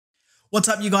What's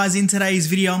up, you guys? In today's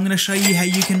video, I'm going to show you how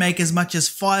you can make as much as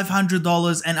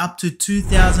 $500 and up to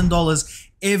 $2,000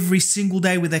 every single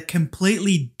day with a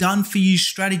completely done for you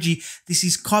strategy. This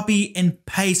is copy and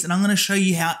paste, and I'm going to show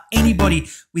you how anybody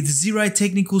with zero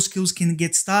technical skills can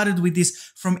get started with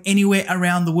this from anywhere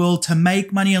around the world to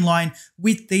make money online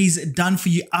with these done for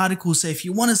you articles. So if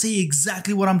you want to see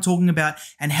exactly what I'm talking about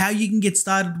and how you can get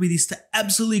started with this to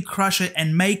absolutely crush it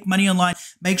and make money online,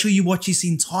 make sure you watch this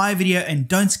entire video and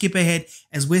don't skip ahead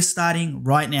as we're starting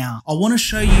right now. I want to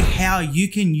show you how you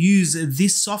can use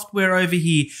this software over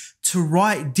here to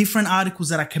write different articles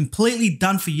that are completely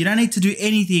done for you. You don't need to do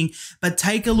anything, but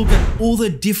take a look at all the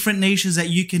different niches that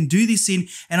you can do this in.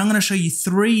 And I'm going to show you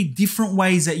 3 different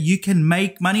ways that you can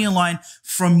make money online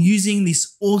from using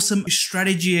this awesome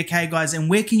strategy. Okay, guys, and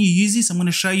where can you use this? I'm going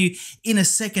to show you in a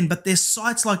second, but there's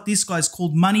sites like this, guys,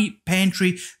 called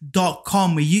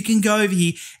moneypantry.com, where you can go over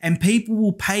here and people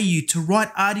will pay you to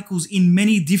write articles in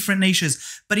many different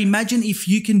niches. But imagine if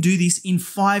you can do this in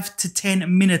 5 to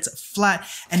 10 minutes flat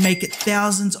and make it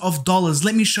thousands of dollars.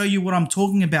 Let me show you what I'm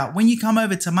talking about. When you come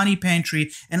over to Money Pantry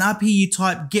and up here you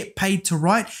type get paid to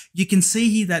write, you can see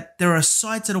here that there are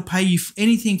sites that'll pay you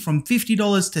anything from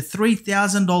 $50 to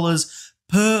 $3,000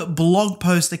 per blog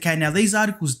post. Okay, now these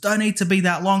articles don't need to be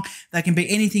that long. They can be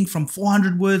anything from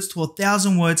 400 words to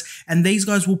 1,000 words, and these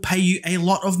guys will pay you a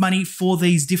lot of money for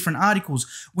these different articles.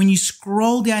 When you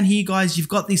scroll down here, guys, you've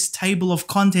got this table of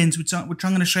contents, which I'm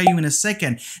going to show you in a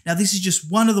second. Now, this is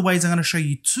just one of the ways. I'm going to show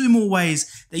you 2 more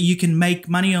ways that you can make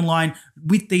money online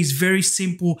with these very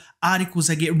simple articles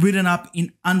that get written up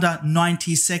in under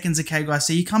 90 seconds. Okay, guys,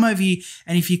 so you come over here,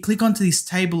 and if you click onto this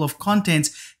table of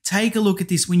contents, take a look at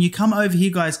this. When you come over here,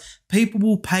 guys, people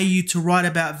will pay you to write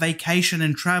about vacation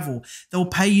and travel. They'll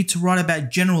pay you to write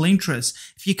about general interests.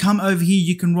 If you come over here,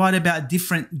 you can write about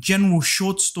different general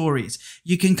short stories.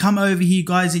 You can come over here,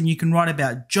 guys, and you can write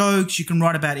about jokes. You can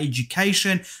write about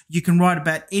education. You can write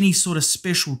about any sort of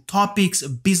special topics,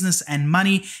 business and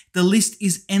money. The list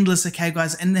is endless, okay,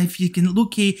 guys? And if you can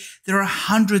look here, there are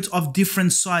hundreds of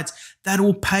different sites that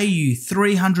will pay you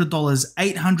 $300,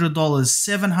 $800,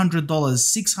 $700,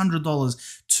 $600,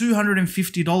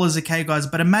 $250, okay, guys?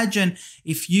 But imagine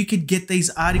if you could get these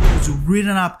articles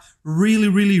written up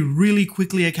really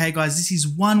quickly. Okay, guys, this is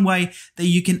one way that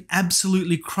you can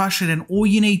absolutely crush it, and all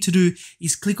you need to do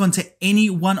is click onto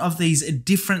any one of these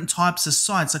different types of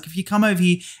sites. Like if you come over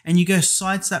here and you go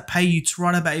sites that pay you to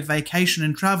write about vacation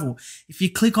and travel, if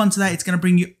you click onto that, it's going to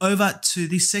bring you over to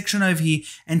this section over here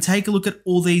and take a look at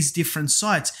all these different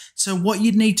sites. So what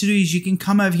you'd need to do is you can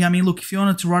come over here. I mean, look, if you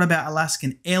wanted to write about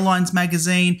Alaskan Airlines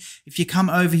magazine, if you come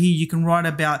over here, you can write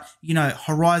about, you know,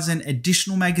 Horizon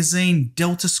Additional magazine,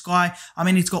 Delta Sky. I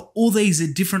mean, it's got all these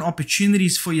different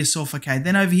opportunities for yourself, okay?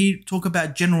 Then over here, talk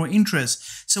about general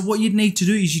interest. So what you'd need to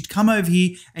do is you'd come over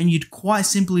here and you'd quite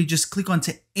simply just click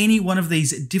onto any one of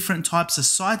these different types of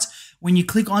sites. When you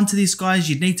click onto this, guys,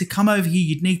 you'd need to come over here,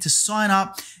 you'd need to sign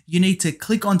up, you need to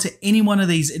click onto any one of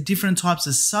these different types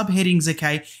of subheadings,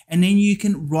 okay? And then you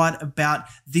can write about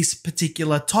this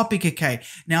particular topic, okay?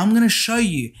 Now, I'm going to show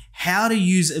you how to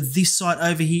use this site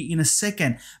over here in a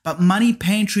second, but Money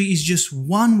Pantry is just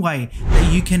one way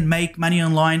that you can make money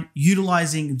online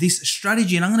utilizing this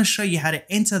strategy. And I'm going to show you how to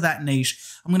enter that niche.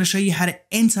 I'm going to show you how to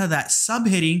enter that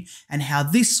subheading and how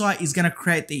this site is going to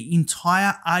create the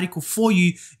entire article for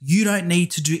you. You don't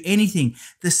need to do anything.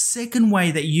 The second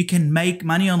way that you can make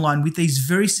money online with these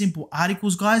very simple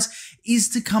articles, guys, is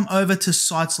to come over to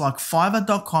sites like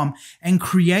Fiverr.com and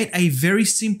create a very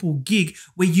simple gig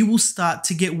where you will start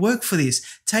to get work for this.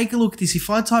 Take a look at this. If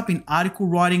I type in article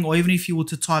writing, or even if you were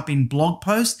to type in blog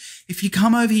post, if you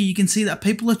come over here, you can see that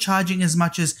people are charging as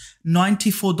much as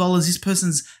 $94. This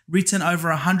person's written over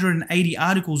 180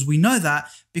 articles. We know that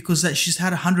because she's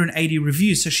had 180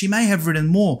 reviews, so she may have written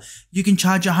more. You can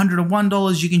charge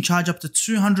 $101, you can charge up to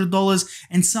 $200,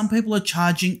 and some people are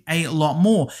charging a lot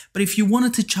more. But if you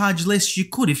wanted to charge less, you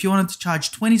could. If you wanted to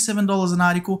charge $27 an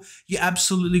article, you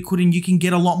absolutely could, and you can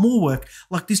get a lot more work.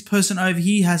 Like this person over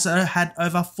here has had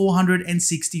over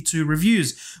 462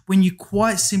 reviews. When you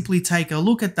quite simply take a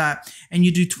look at that and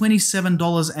you do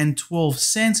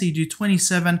 $27.12, so you do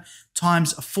 27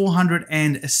 times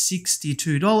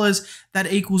 $462,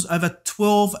 that equals over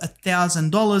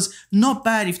 $12,000. Not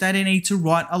bad if they don't need to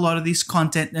write a lot of this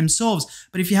content themselves.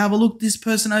 But if you have a look, this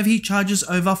person over here charges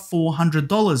over $400.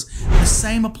 The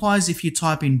same applies if you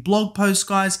type in blog posts,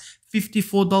 guys.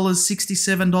 $54,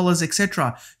 $67,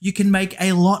 etc. You can make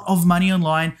a lot of money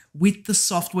online with the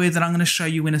software that I'm going to show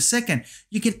you in a second.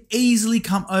 You can easily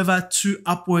come over to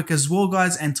Upwork as well,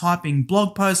 guys, and type in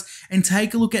blog posts and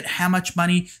take a look at how much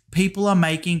money people are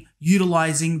making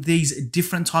utilizing these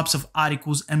different types of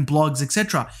articles and blogs,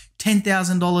 etc. $10,000,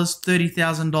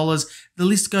 $30,000, the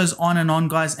list goes on,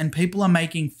 guys, and people are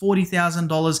making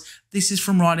 $40,000. This is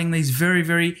from writing these very,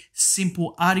 very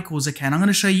simple articles, okay? And I'm going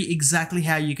to show you exactly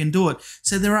how you can do it.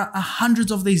 So there are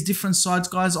hundreds of these different sites,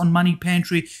 guys, on Money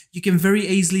Pantry. You can very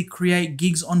easily create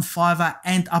gigs on Fiverr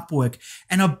and Upwork.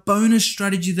 And a bonus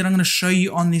strategy that I'm going to show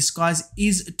you on this, guys,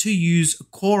 is to use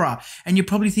Quora. And you're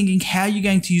probably thinking, how are you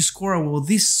going to use Quora? Well,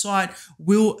 this site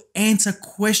will answer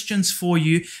questions for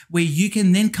you where you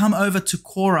can then come over to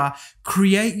Quora,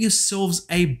 create yourselves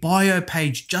a bio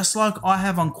page, just like I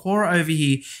have on Quora over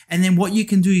here. And then what you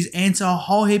can do is answer a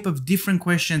whole heap of different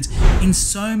questions in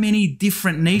so many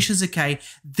different niches, okay?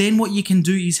 Then what you can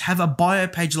do is have a bio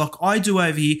page like I do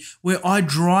over here, where I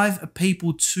drive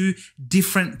people to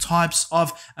different types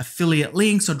of affiliate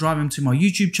links. I drive them to my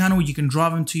YouTube channel. You can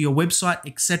drive them to your website,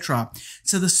 etc.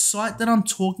 So the site that I'm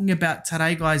talking about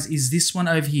today, guys, is this one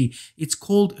over here. It's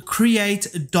called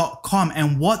create.com.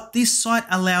 And what this site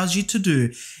allows you to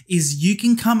do is you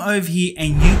can come over here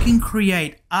and you can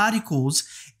create articles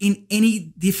in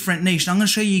any different niche. I'm going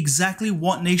to show you exactly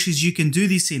what niches you can do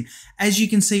this in. As you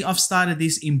can see, I've started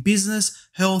this in business,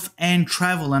 health, and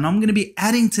travel. And I'm going to be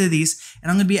adding to this, and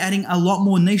I'm going to be adding a lot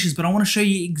more niches, but I want to show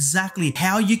you exactly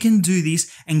how you can do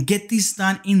this and get this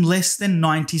done in less than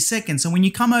 90 seconds. So when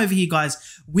you come over here,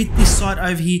 guys, with this site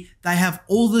over here, they have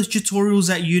all the tutorials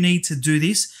that you need to do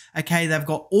this. Okay, they've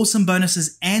got awesome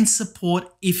bonuses and support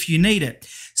if you need it.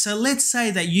 So let's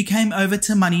say that you came over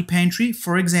to Money Pantry,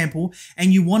 for example,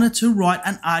 and you wanted to write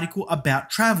an article about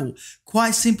travel.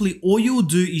 Quite simply, all you'll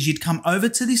do is you'd come over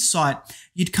to this site,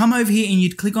 you'd come over here and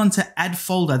you'd click on to add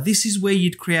folder. This is where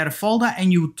you'd create a folder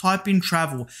and you would type in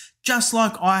travel, just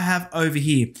like I have over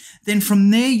here. Then from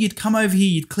there, you'd come over here,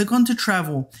 you'd click onto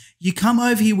travel. You come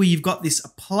over here where you've got this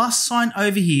plus sign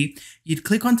over here. You'd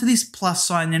click onto this plus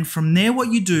sign. Then from there, what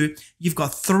you do, you've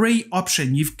got three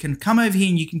options. You can come over here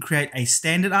and you can create a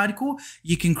standard article.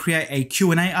 You can create a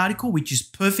Q&A article, which is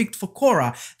perfect for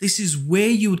Quora. This is where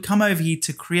you would come over here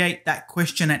to create that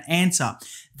question and answer.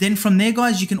 Then from there,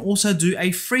 guys, you can also do a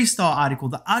freestyle article.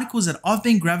 The articles that I've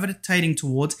been gravitating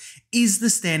towards is the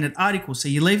standard article. So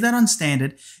you leave that on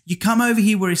standard. You come over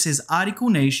here where it says article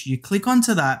niche. You click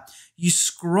onto that. You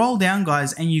scroll down,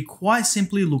 guys, and you quite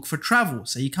simply look for travel.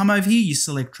 So you come over here, you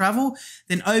select travel.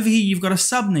 Then over here, you've got a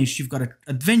sub niche. You've got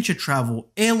adventure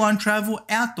travel, airline travel,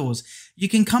 outdoors. You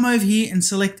can come over here and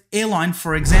select airline,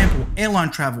 for example, airline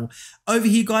travel. Over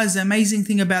here, guys, the amazing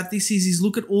thing about this is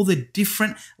look at all the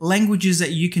different languages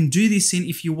that you can do this in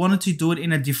if you wanted to do it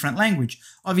in a different language.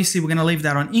 Obviously, we're going to leave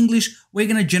that on English. We're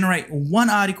going to generate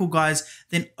one article, guys.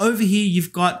 Then over here,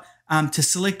 you've got to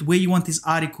select where you want this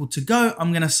article to go.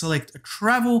 I'm going to select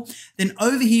travel. Then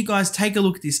over here, guys, take a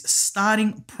look at this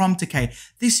starting prompt, okay?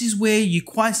 This is where you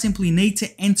quite simply need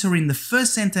to enter in the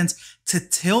first sentence to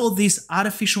tell this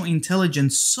artificial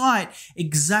intelligence site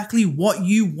exactly what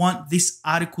you want this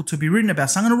article to be written about.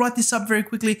 So I'm going to write this up very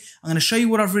quickly. I'm going to show you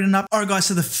what I've written up. All right, guys,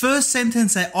 so the first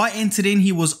sentence that I entered in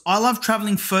here was, I love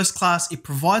traveling first class. It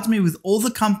provides me with all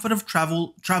the comfort of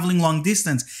traveling long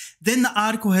distance. Then the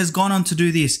article has gone on to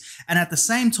do this, and at the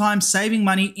same time, saving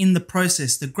money in the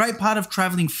process. The great part of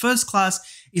traveling first class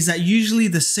is that usually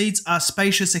the seats are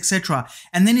spacious, etc.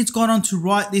 And then it's gone on to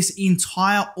write this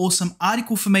entire awesome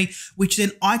article for me, which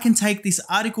then I can take this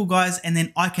article, guys, and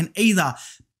then I can either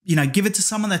give it to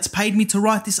someone that's paid me to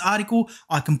write this article.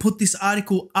 I can put this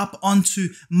article up onto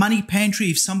Money Pantry.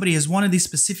 If somebody has wanted this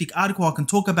specific article, I can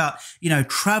talk about,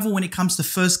 travel when it comes to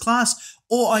first class.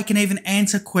 Or I can even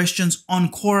answer questions on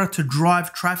Quora to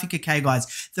drive traffic, okay,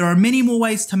 guys? There are many more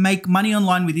ways to make money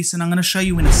online with this, and I'm going to show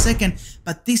you in a second,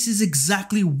 but this is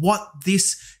exactly what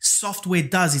this software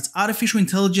does. It's artificial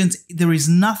intelligence. There is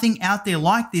nothing out there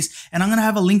like this, and I'm going to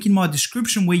have a link in my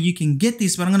description where you can get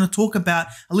this, but I'm going to talk about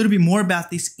a little bit more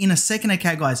about this in a second,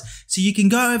 okay, guys? So you can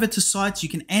go over to sites, you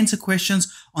can answer questions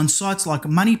on sites like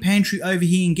Money Pantry over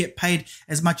here and get paid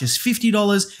as much as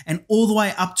 $50 and all the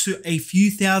way up to a few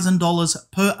 $1,000s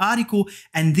per article,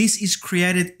 and this is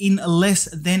created in less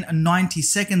than 90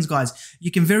 seconds, guys.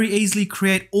 You can very easily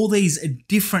create all these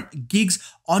different gigs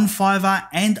on Fiverr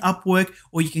and Upwork,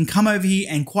 or you can come over here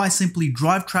and quite simply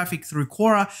drive traffic through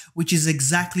Quora, which is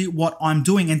exactly what I'm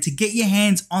doing. And to get your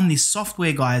hands on this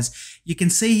software, guys, you can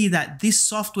see here that this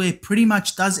software pretty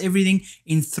much does everything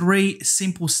in 3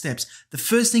 simple steps. The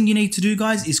first thing you need to do,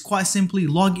 guys, is quite simply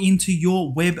log into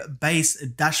your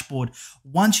web-based dashboard.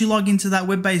 Once you log into that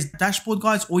web-based dashboard,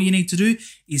 guys, all you need to do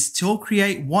is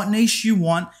create what niche you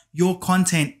want your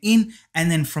content in,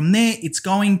 and then from there it's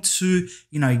going to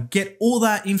get all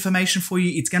that information for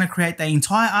you. It's going to create the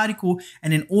entire article,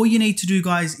 and then all you need to do,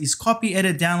 guys, is copy,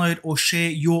 edit, download, or share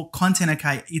your content.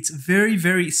 Okay, it's very,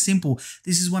 very simple.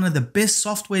 This is one of the best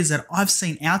softwares that I've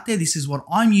seen out there. This is what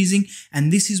I'm using,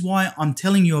 and this is why I'm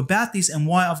telling you about this, and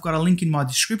why I've got a link in my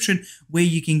description where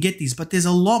you can get this. But there's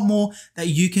a lot more that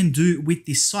you can do with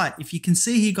this site. If you can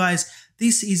see here, guys,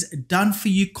 this is done for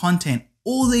you content.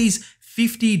 All these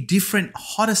 50 different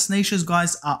hottest niches,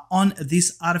 guys, are on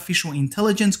this artificial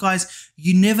intelligence, guys.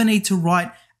 You never need to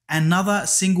write another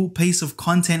single piece of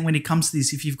content when it comes to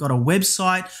this. If you've got a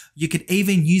website, you could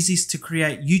even use this to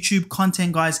create YouTube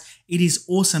content, guys. It is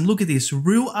awesome. Look at this,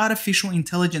 real artificial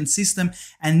intelligence system,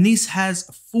 and this has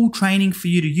full training for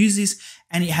you to use this,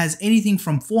 and it has anything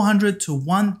from 400 to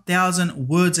 1,000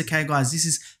 words. Okay, guys, this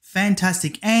is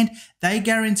fantastic, and they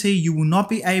guarantee you will not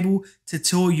be able to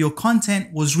tell your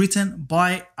content was written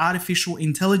by artificial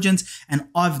intelligence. And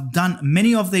I've done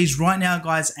many of these right now,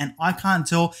 guys, and I can't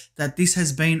tell that this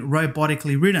has been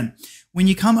robotically written. When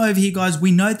you come over here, guys,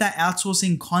 we know that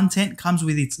outsourcing content comes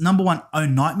with its number 1,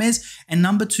 own nightmares, and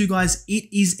number 2, guys, it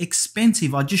is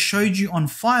expensive. I just showed you on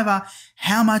Fiverr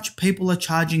how much people are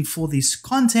charging for this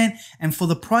content, and for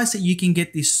the price that you can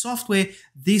get this software,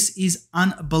 this is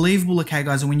unbelievable. Okay,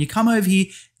 guys, and when you come over here,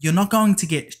 you're not going to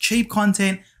get cheap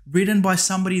content written by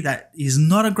somebody that is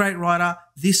not a great writer.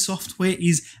 This software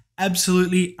is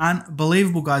absolutely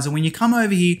unbelievable, guys. And when you come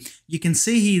over here, you can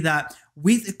see here that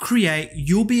with Create,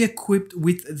 you'll be equipped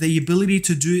with the ability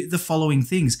to do the following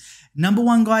things. Number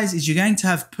 1, guys, is you're going to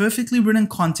have perfectly written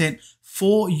content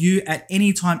for you at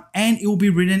any time, and it will be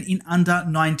written in under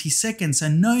 90 seconds. So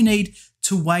no need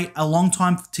to wait a long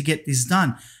time to get this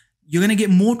done. You're going to get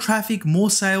more traffic, more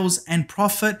sales, and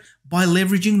profit by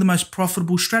leveraging the most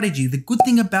profitable strategy. The good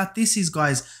thing about this is,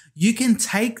 guys, you can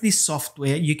take this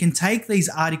software, you can take these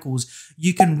articles,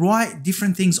 you can write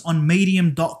different things on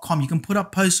medium.com. You can put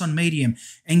up posts on Medium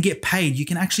and get paid. You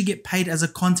can actually get paid as a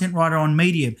content writer on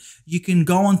Medium. You can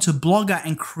go on to Blogger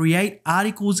and create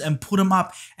articles and put them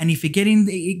up. And if it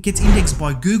gets indexed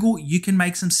by Google, you can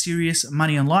make some serious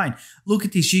money online. Look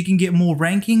at this. You can get more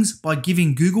rankings by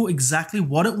giving Google exactly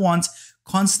what it wants: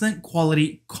 constant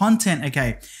quality content.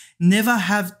 Okay. Never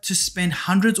have to spend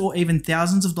hundreds or even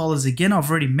thousands of dollars again.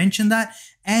 I've already mentioned that.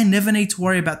 And never need to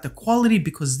worry about the quality,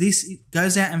 because this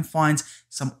goes out and finds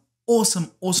some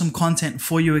awesome content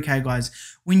for you. Okay, guys,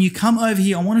 when you come over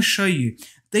here, I want to show you,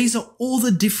 these are all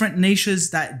the different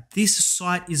niches that this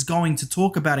site is going to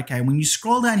talk about. Okay, when you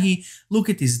scroll down here, look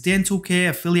at this: dental care,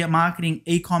 affiliate marketing,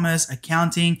 e-commerce,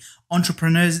 accounting,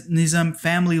 entrepreneurism,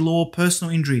 family law,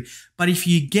 personal injury. But if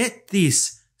you get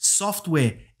this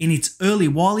software in its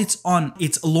while it's on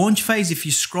its launch phase, if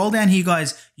you scroll down here,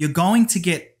 guys, you're going to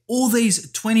get all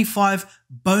these 25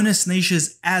 bonus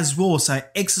niches as well. So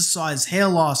exercise, hair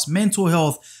loss, mental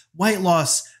health, weight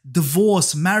loss,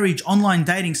 divorce, marriage, online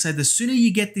dating. So the sooner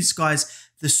you get this, guys,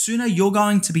 the sooner you're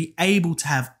going to be able to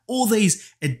have all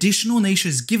these additional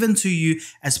niches given to you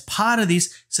as part of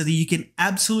this, so that you can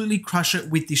absolutely crush it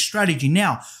with this strategy.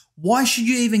 Now, why should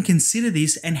you even consider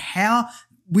this, and how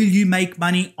will you make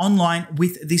money online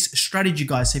with this strategy,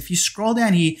 guys? So if you scroll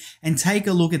down here and take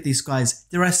a look at this, guys,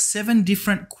 there are 7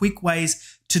 different quick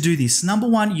ways to do this. Number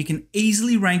 1, you can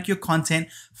easily rank your content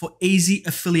for easy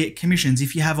affiliate commissions.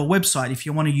 If you have a website, if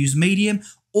you want to use Medium,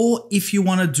 or if you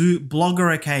want to do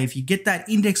Blogger. Okay, if you get that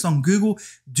indexed on Google,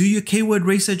 do your keyword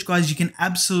research, guys, you can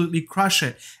absolutely crush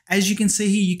it. As you can see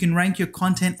here, you can rank your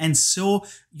content and sell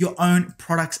your own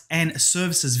products and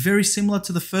services. Very similar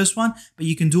to the first one, but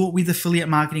you can do it with affiliate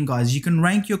marketing, guys. You can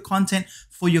rank your content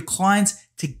for your clients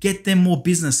to get them more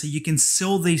business, so you can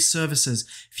sell these services.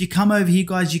 If you come over here,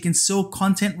 guys, you can sell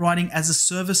content writing as a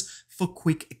service for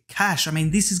quick cash. I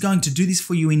mean, this is going to do this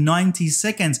for you in 90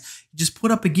 seconds. You just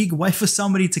put up a gig, wait for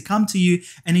somebody to come to you,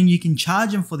 and then you can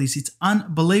charge them for this. It's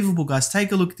unbelievable, guys.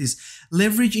 Take a look at this.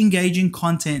 Leverage engaging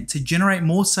content to generate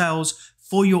more sales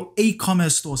for your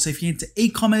e-commerce store. So if you're into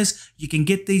e-commerce, you can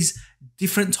get these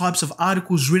different types of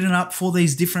articles written up for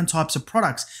these different types of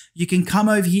products. You can come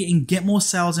over here and get more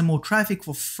sales and more traffic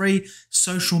for free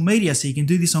social media. So you can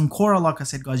do this on Quora, like I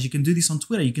said, guys. You can do this on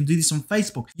Twitter. You can do this on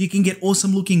Facebook. You can get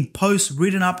awesome looking posts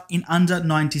written up in under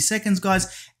 90 seconds,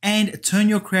 guys, and turn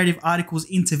your creative articles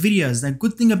into videos. The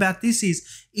good thing about this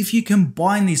is if you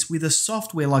combine this with a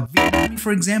software like Canva,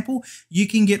 for example, you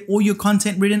can get all your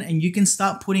content written and you can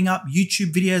start putting up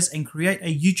YouTube videos and create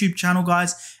a YouTube channel,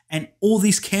 guys. And all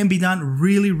this can be done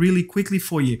really, really quickly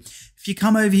for you. If you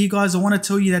come over here, guys, I want to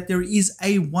tell you that there is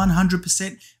a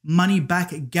 100% money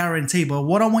back guarantee. But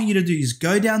what I want you to do is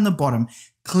go down the bottom,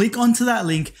 click onto that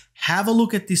link, have a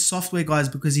look at this software, guys,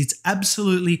 because it's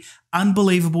absolutely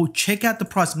unbelievable. Check out the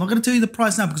price. I'm not going to tell you the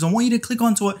price now because I want you to click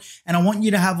onto it and I want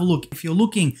you to have a look. If you're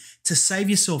looking to save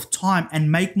yourself time and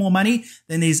make more money,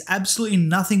 then there's absolutely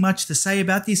nothing much to say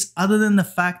about this other than the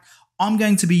fact I'm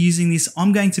going to be using this.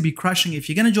 I'm going to be crushing it. If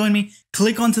you're going to join me,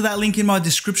 click onto that link in my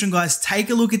description, guys. Take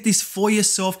a look at this for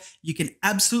yourself. You can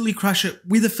absolutely crush it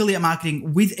with affiliate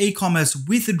marketing, with e-commerce,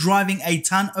 with driving a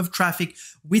ton of traffic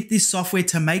with this software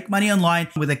to make money online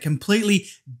with a completely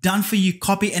done for you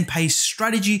copy and paste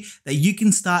strategy that you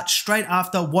can start straight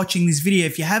after watching this video.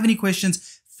 If you have any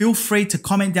questions, feel free to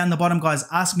comment down the bottom, guys.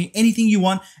 Ask me anything you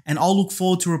want and I'll look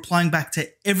forward to replying back to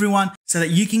everyone so that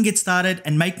you can get started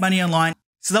and make money online.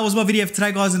 So that was my video for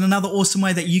today, guys, and another awesome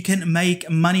way that you can make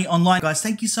money online. Guys,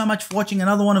 thank you so much for watching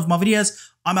another one of my videos.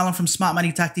 I'm Alan from Smart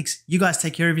Money Tactics. You guys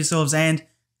take care of yourselves and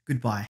goodbye.